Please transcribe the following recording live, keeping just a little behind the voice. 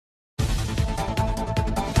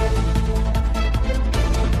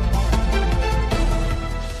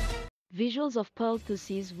Visuals of Pearl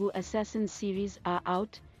Thusi's Wu Assassins series are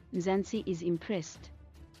out. Mzansi is impressed.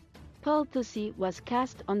 Pearl Thusi was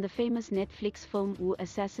cast on the famous Netflix film Wu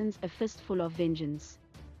Assassins: A Fistful of Vengeance.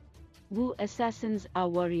 Wu assassins are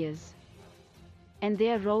warriors, and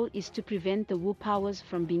their role is to prevent the Wu powers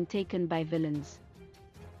from being taken by villains.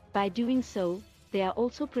 By doing so, they are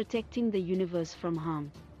also protecting the universe from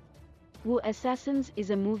harm. Wu Assassins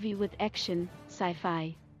is a movie with action,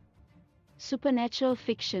 sci-fi, supernatural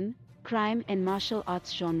fiction, crime and martial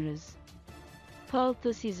arts genres. Pearl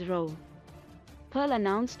Thusi's role. Pearl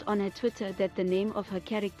announced on her Twitter that the name of her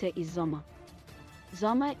character is Zoma.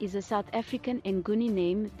 Zoma is a South African Nguni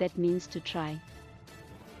name that means to try.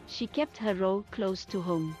 She kept her role close to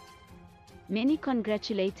home. Many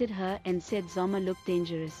congratulated her and said Zoma looked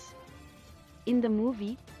dangerous. In the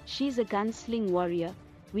movie, she's a gunsling warrior,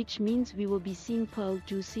 which means we will be seeing Pearl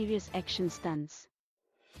do serious action stunts.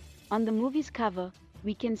 On the movie's cover,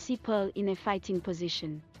 we can see Pearl in a fighting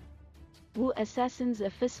position. Wu Assassins: A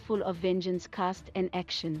Fistful of Vengeance cast and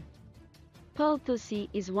action. Pearl Thusi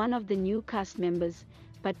is one of the new cast members,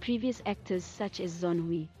 but previous actors such as Zon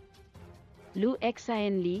Hui, Lu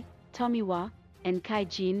Xian Li, Tommy Wa, and Kai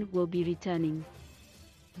Jin will be returning.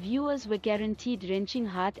 Viewers were guaranteed wrenching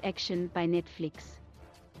heart action by Netflix.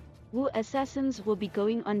 Wu Assassins will be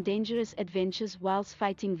going on dangerous adventures whilst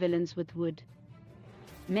fighting villains with wood,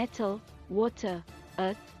 metal, water,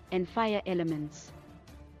 earth, and fire elements.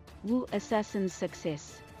 Wu Assassins'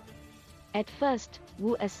 success. At first,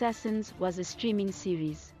 Wu Assassins was a streaming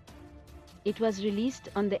series. It was released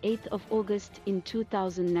on the 8th of August in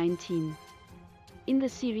 2019. In the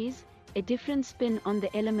series, a different spin on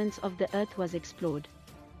the elements of the earth was explored.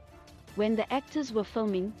 When the actors were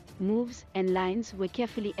filming, moves and lines were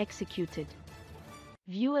carefully executed.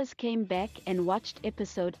 Viewers came back and watched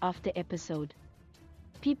episode after episode.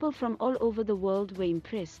 People from all over the world were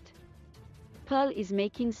impressed. Pearl is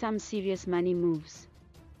making some serious money moves.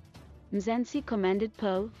 Mzansi commended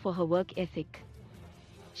Pearl for her work ethic.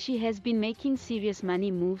 She has been making serious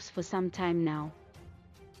money moves for some time now.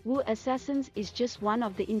 Wu Assassins is just one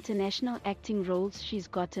of the international acting roles she's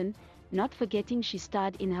gotten, not forgetting she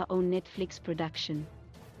starred in her own Netflix production,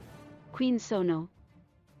 Queen Sono.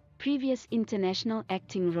 Previous international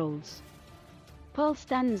acting roles. Pearl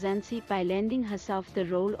stunned Mzansi by landing herself the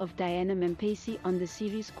role of Diana Mampesi on the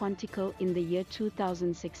series Quantico in the year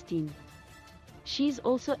 2016. She's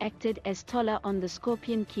also acted as Tola on The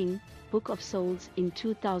Scorpion King, Book of Souls in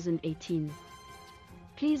 2018.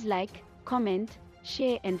 Please like, comment,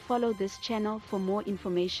 share and follow this channel for more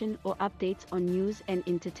information or updates on news and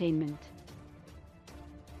entertainment.